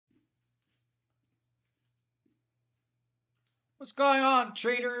What's going on,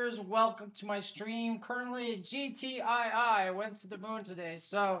 traders? Welcome to my stream. Currently, GTII went to the moon today.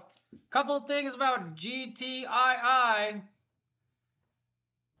 So, couple of things about GTII.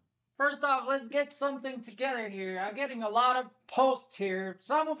 First off, let's get something together here. I'm getting a lot of posts here.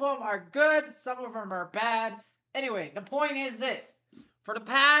 Some of them are good, some of them are bad. Anyway, the point is this. For the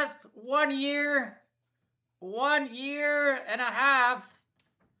past 1 year and a half,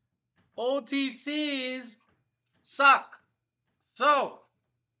 OTCs suck. So,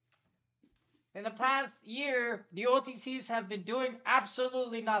 in the past year, the OTCs have been doing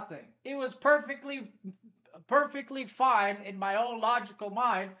absolutely nothing. It was perfectly fine in my own logical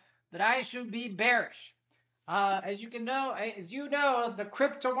mind that I should be bearish. As you know, the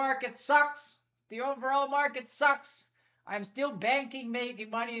crypto market sucks. The overall market sucks. I'm still banking, making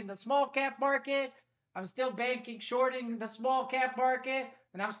money in the small cap market. I'm still banking, shorting the small cap market,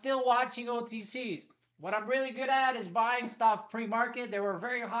 and I'm still watching OTCs. What I'm really good at is buying stuff pre-market. They were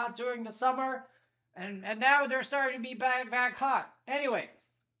very hot during the summer, and now they're starting to be back hot. Anyway,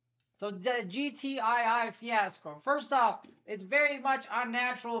 so the GTII fiasco. First off, it's very much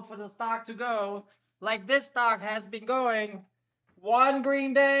unnatural for the stock to go like this stock has been going. One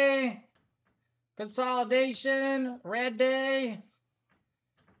green day, consolidation, red day,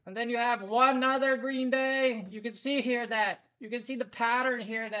 and then you have one other green day. You can see the pattern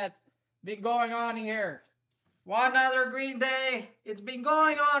here that's been going on here. One other green day. It's been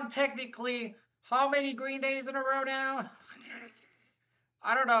going on technically how many green days in a row now?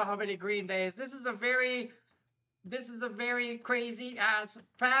 I don't know how many green days. This is a very crazy ass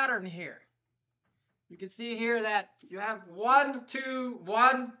pattern here. You can see here that you have 1, 2,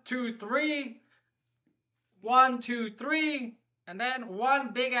 1, 2, 3, 1, 2, 3, and then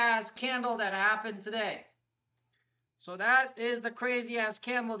one big ass candle that happened today. So that is the crazy ass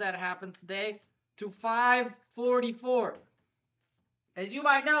candle that happened today to 544. As you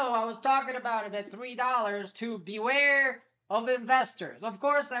might know, I was talking about it at $3 to beware of investors. Of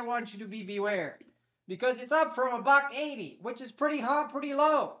course, I want you to beware because it's up from $1.80, which is pretty hot, pretty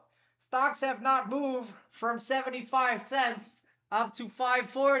low. Stocks have not moved from 75 cents up to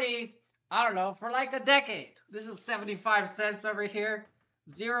 540, I don't know, for like a decade. This is 75 cents over here,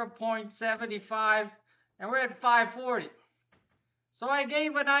 0.75, and we're at 540. So I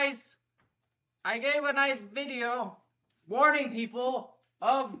gave a nice video warning people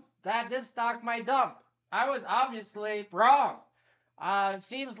of that this stock might dump. I was obviously wrong.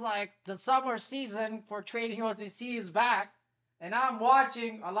 Seems like the summer season for trading OTC is back, and I'm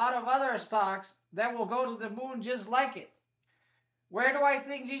watching a lot of other stocks that will go to the moon just like it. Where do I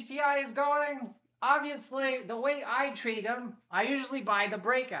think GTI is going? Obviously, the way I trade them, I usually buy the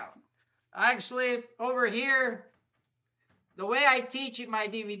breakout. Actually, over here, the way I teach in my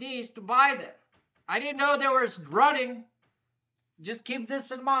DVDs to buy them. I didn't know there was running. Just keep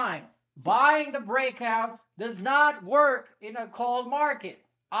this in mind. Buying the breakout does not work in a cold market.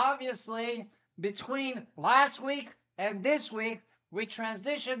 Obviously, between last week and this week, we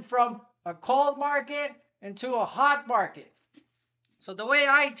transitioned from a cold market into a hot market. So the way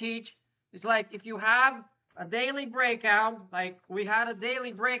I teach is like if you have a daily breakout, like we had a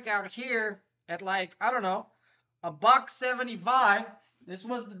daily breakout here at like, I don't know, $1.75. This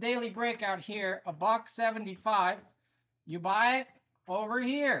was the daily breakout here, $1.75. You buy it over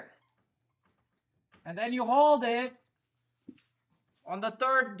here. And then you hold it on the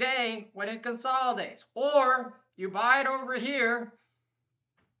third day when it consolidates. Or you buy it over here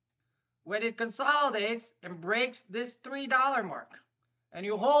when it consolidates and breaks this $3 mark. And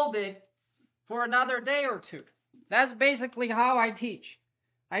you hold it for another day or two. That's basically how I teach.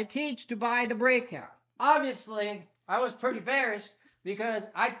 I teach to buy the breakout. Obviously, I was pretty bearish because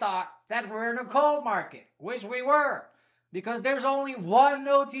I thought that we're in a cold market, which we were, because there's only one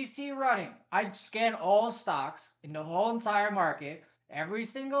OTC running. I scan all stocks in the whole entire market every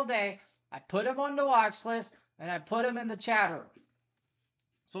single day. I put them on the watch list and I put them in the chat room.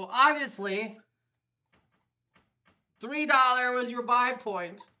 So obviously, $3 was your buy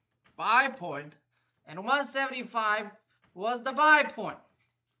point, and 175 was the buy point.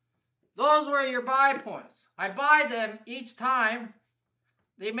 Those were your buy points. I buy them each time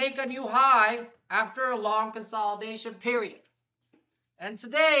they make a new high after a long consolidation period. And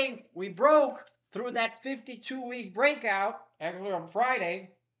today, we broke through that 52-week breakout, actually on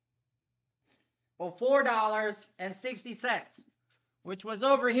Friday, for $4.60, which was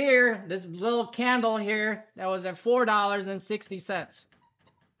over here, this little candle here, that was at $4.60.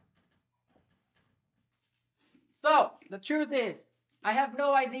 So, the truth is, I have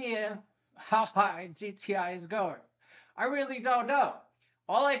no idea how high GTI is going. I really don't know.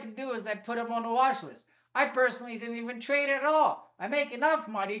 All I can do is I put them on the watch list. I personally didn't even trade at all. I make enough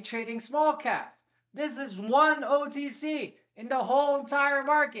money trading small caps. This is one OTC in the whole entire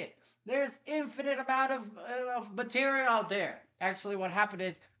market. There's infinite amount of material out there. Actually, what happened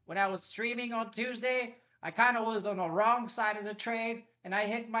is when I was streaming on Tuesday, I kind of was on the wrong side of the trade and I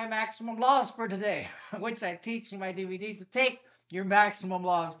hit my maximum loss for today, which I teach in my DVD to take your maximum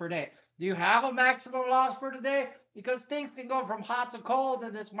loss per day. Do you have a maximum loss for today? Because things can go from hot to cold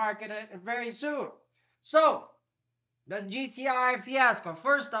in this market very soon. So, the GTII fiasco.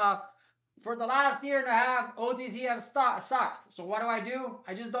 First off, for the last year and a half, OTC have sucked. So what do?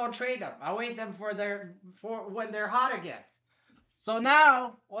 I just don't trade them. I wait them for when they're hot again. So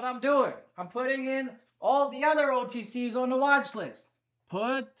now, what I'm doing, I'm putting in all the other OTCs on the watch list.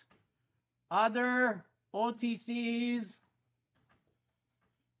 Put other OTCs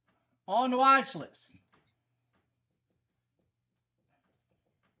on the watch list.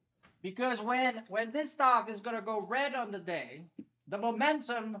 Because when this stock is going to go red on the day, the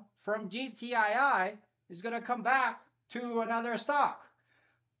momentum from GTII is going to come back to another stock.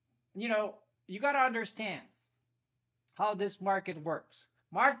 You know, you got to understand how this market works.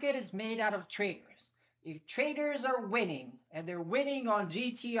 Market is made out of traders. If traders are winning, and they're winning on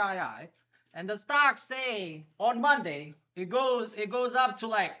GTII, and the stock say on Monday, it goes up to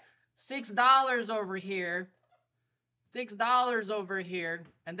like $6 over here, $6 over here,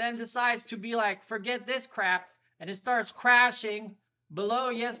 and then decides to be like, forget this crap, and it starts crashing below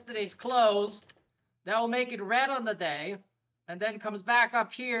yesterday's close, that will make it red on the day, and then comes back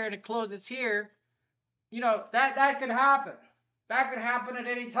up here and it closes here. You know, that could happen. That could happen at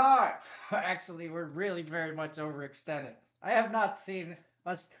any time. Actually, we're really very much overextended. I have not seen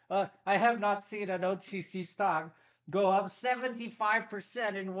an OTC stock go up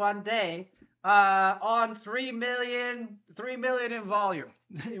 75% in one day on 3 million in volume.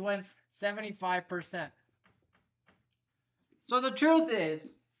 It went 75%. So the truth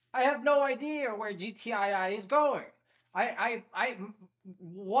is, I have no idea where GTII is going.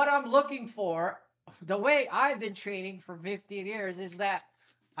 What I'm looking for, the way I've been trading for 15 years is that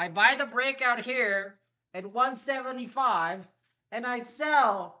I buy the breakout here at 175 and I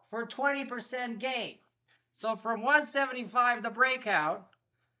sell for 20% gain. So from 175, the breakout,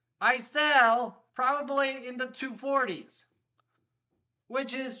 I sell probably in the 240s,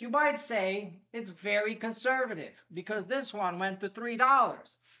 which is, you might say, it's very conservative because this one went to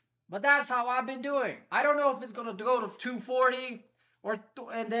 $3. But that's how I've been doing. I don't know if it's going to go to 240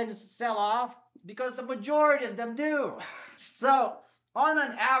 and then sell off, because the majority of them do. So on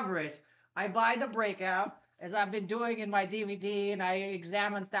an average, I buy the breakout, as I've been doing in my DVD, and I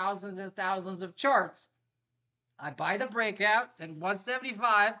examine thousands and thousands of charts. I buy the breakout at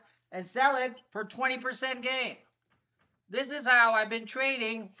 175 and sell it for 20% gain. This is how I've been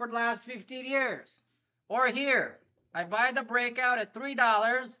trading for the last 15 years. Or here, I buy the breakout at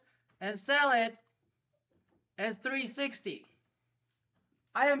 $3 and sell it at $3.60.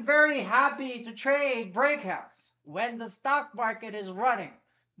 I am very happy to trade breakouts when the stock market is running.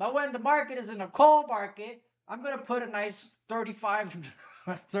 But when the market is in a cold market, I'm going to put a nice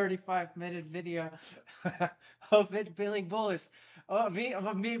 35-minute video of it being bullish, of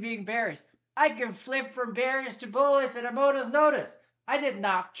me being bearish. I can flip from bearish to bullish at a moment's notice. I did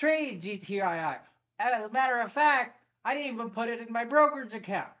not trade GTII. As a matter of fact, I didn't even put it in my brokerage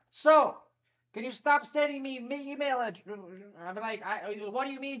account. So, can you stop sending me email? I'm like, what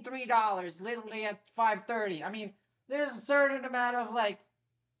do you mean $3? Literally at 5:30. I mean, there's a certain amount of like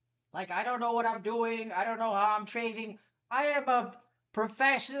I don't know what I'm doing. I don't know how I'm trading. I am a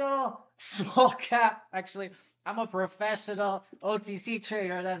professional small cap. Actually, I'm a professional OTC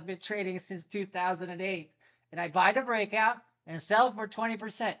trader that's been trading since 2008. And I buy the breakout and sell for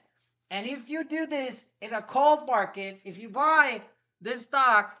 20%. And if you do this in a cold market, if you buy this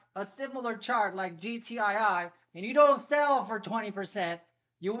stock, a similar chart like GTII, and you don't sell for 20%,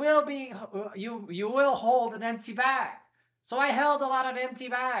 you will hold an empty bag. So I held a lot of empty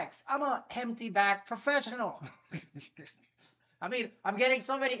bags. I'm an empty bag professional. I mean, I'm getting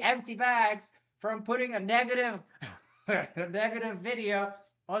so many empty bags from putting a negative video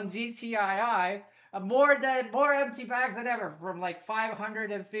on GTII. More empty bags than ever, from like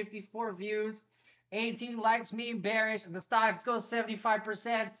 554 views, 18 likes, me bearish, and the stock goes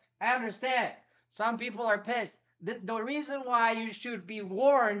 75%. I understand. Some people are pissed. The reason why you should be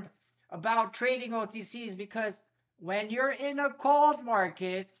warned about trading OTC is because when you're in a cold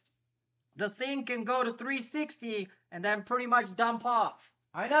market, the thing can go to 360 and then pretty much dump off.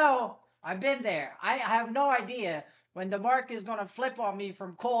 I know. I've been there. I have no idea when the market is going to flip on me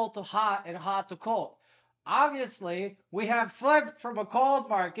from cold to hot and hot to cold. Obviously, we have flipped from a cold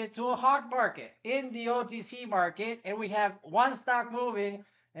market to a hot market in the OTC market, and we have one stock moving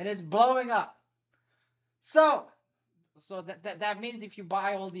and it's blowing up. So, that means if you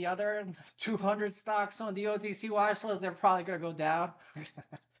buy all the other 200 stocks on the OTC watch list, they're probably going to go down.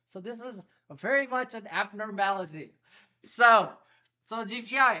 So this is very much an abnormality. So,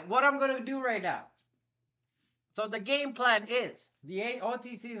 GTI, what I'm going to do right now. So the game plan is the 8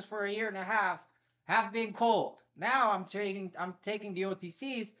 OTCs for a year and a half have been cold. Now I'm taking the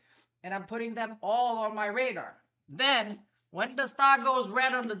OTCs and I'm putting them all on my radar. Then when the stock goes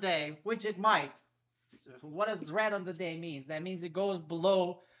red on the day, which it might, what does red on the day means? That means it goes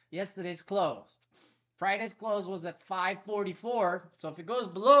below yesterday's close. Friday's close was at 544. So if it goes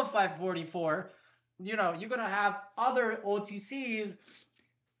below 544, you're gonna have other OTCs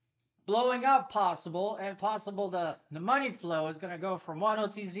blowing up possible, and possible the money flow is gonna go from one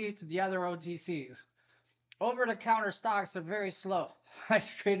OTC to the other OTCs. Over-the-counter stocks are very slow. I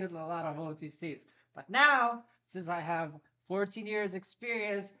traded a lot of OTCs, but now since I have 14 years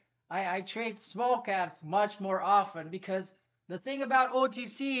experience, I trade small caps much more often because the thing about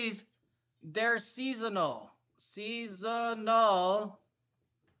OTCs, they're seasonal.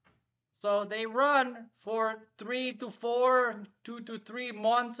 So they run for 3 to 4, 2 to 3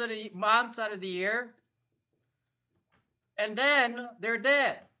 months out of the year, and then they're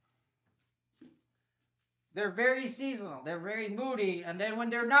dead. They're very seasonal. They're very moody, and then when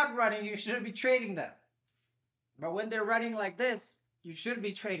they're not running, you shouldn't be trading them. But when they're running like this, you should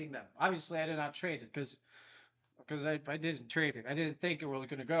be trading them. Obviously, I did not trade it because I didn't trade it. I didn't think it was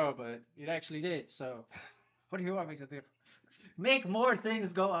going to go, but it actually did. So what do you want me to do? Make more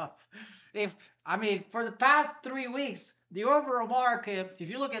things go up. For the past 3 weeks, the overall market, if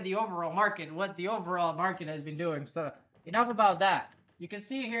you look at the overall market, what the overall market has been doing. So enough about that. You can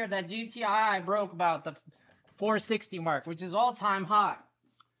see here that GTII broke about the 460 mark, which is all-time high.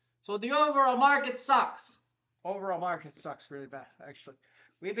 So the overall market sucks. Overall market sucks really bad, actually.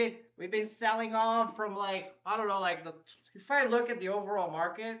 We've been selling off from if I look at the overall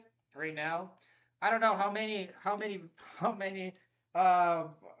market right now, I don't know how many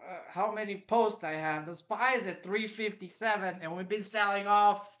posts I have. The SPY is at 357, and we've been selling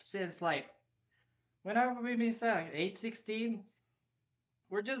off since when have we been selling? 816.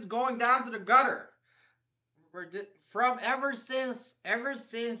 We're just going down to the gutter. Ever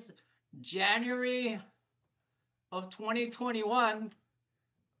since January of 2021,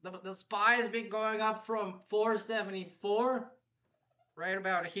 the SPY has been going up from 474 right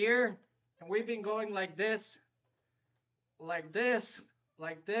about here, and we've been going like this. Oh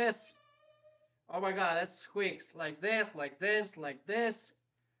my god, that's squeaks. Like this.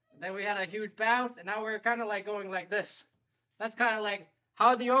 And then we had a huge bounce, and now we're kind of like going like this. That's kind of like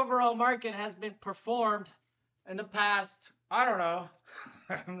how the overall market has been performed in the past, I don't know,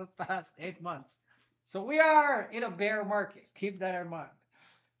 in the past 8 months. So we are in a bear market. Keep that in mind.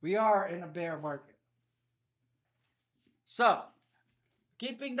 We are in a bear market. So,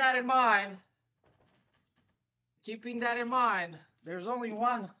 keeping that in mind, there's only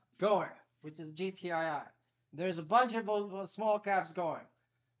one going, which is GTII. There's a bunch of small caps going.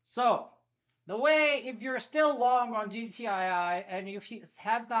 So, the way, if you're still long on GTII and you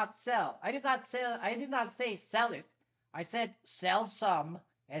have not sell, I did not say sell it. I said sell some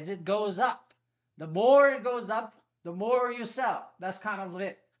as it goes up. The more it goes up, the more you sell. That's kind of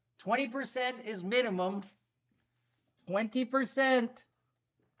it. 20% is minimum. 20%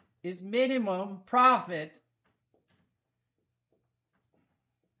 is minimum profit.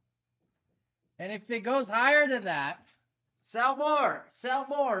 And if it goes higher than that, sell more.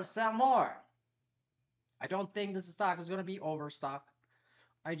 I don't think this stock is going to be overstocked.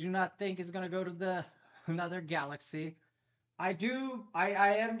 I do not think it's going to go to another galaxy. I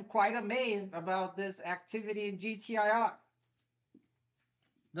am quite amazed about this activity in GTII.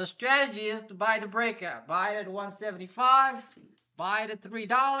 The strategy is to buy the breakout. Buy it at 175, buy it at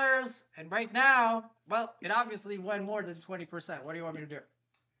 $3, and right now, well, it obviously went more than 20%. What do you want me to do?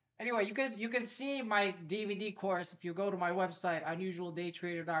 Anyway, you can see my DVD course if you go to my website,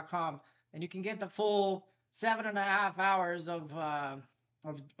 unusualdaytrader.com, and you can get the full 7.5 hours of how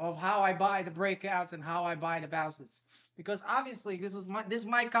I buy the breakouts and how I buy the bounces. Because obviously this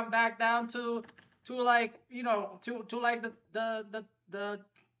might come back down to like the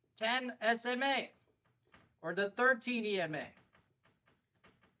 10 SMA or the 13 EMA.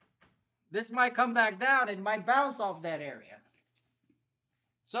 This might come back down and might bounce off that area.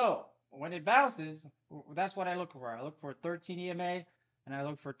 So when it bounces, that's what I look for. I look for 13 EMA and I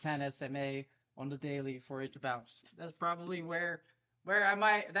look for 10 SMA on the daily for it to bounce. That's probably where where I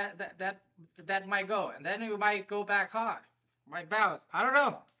might that might go, and then it might go back high, might bounce. I don't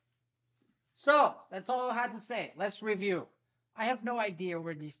know. So that's all I had to say. Let's review. I have no idea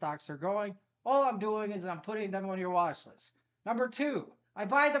where these stocks are going. All I'm doing is I'm putting them on your watch list. Number two, I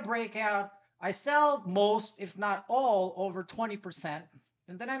buy the breakout. I sell most, if not all, over 20%,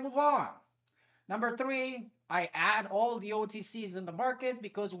 and then I move on. Number three, I add all the OTCs in the market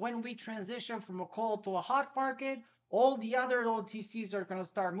because when we transition from a cold to a hot market, all the other OTCs are going to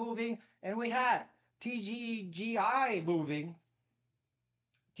start moving. And we had TGGI moving,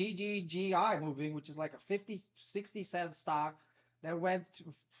 TGGI moving, which is like a 50, 60 cent stock that went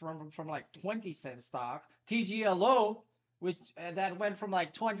from like 20 cent stock. TGLO, which that went from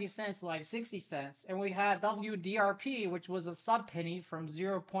like 20 cents to like 60 cents. And we had WDRP, which was a sub penny from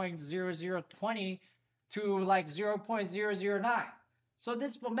 0.0020 to like 0.009. So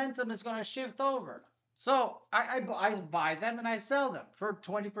this momentum is going to shift over. So I buy them and I sell them for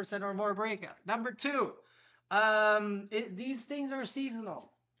 20% or more breakout. Number two, these things are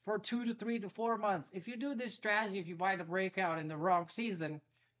seasonal for 2 to 3 to 4 months. If you do this strategy, if you buy the breakout in the wrong season,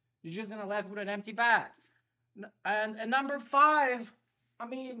 you're just gonna left with an empty bag. And number five, I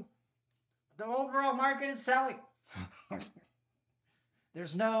mean, the overall market is selling.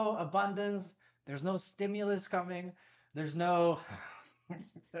 There's no abundance. There's no stimulus coming. There's no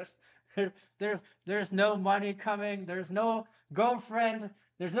there's there's no money coming. There's no girlfriend.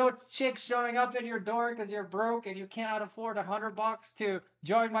 There's no chick showing up at your door because you're broke and you cannot afford $100 to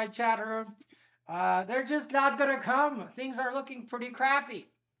join my chat room. They're just not gonna come. Things are looking pretty crappy.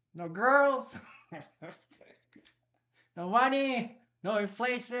 No girls, no money, no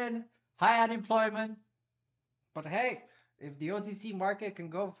inflation, high unemployment. But hey, if the OTC market can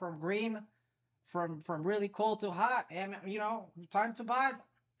go from green, from really cold to hot, and time to buy them.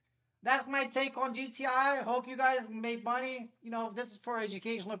 That's my take on GTI. Hope you guys made money. This is for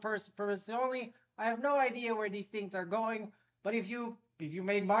educational purposes only. I have no idea where these things are going, but if you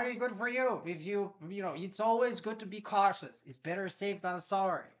made money, good for you. If it's always good to be cautious. It's better safe than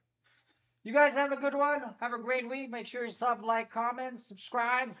sorry. You guys have a good one. Have a great week. Make sure you sub, like, comment,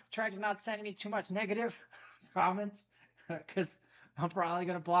 subscribe. Try to not send me too much negative comments because I'm probably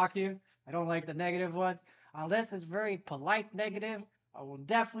going to block you. I don't like the negative ones. Unless it's very polite negative, I will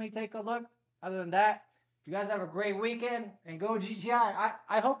definitely take a look. Other than that, if you guys have a great weekend and go GTI,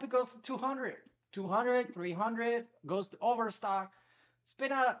 I hope it goes to 200. 200, 300, goes to overstock. It's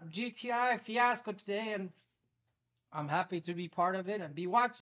been a GTI fiasco today, and I'm happy to be part of it and be watching.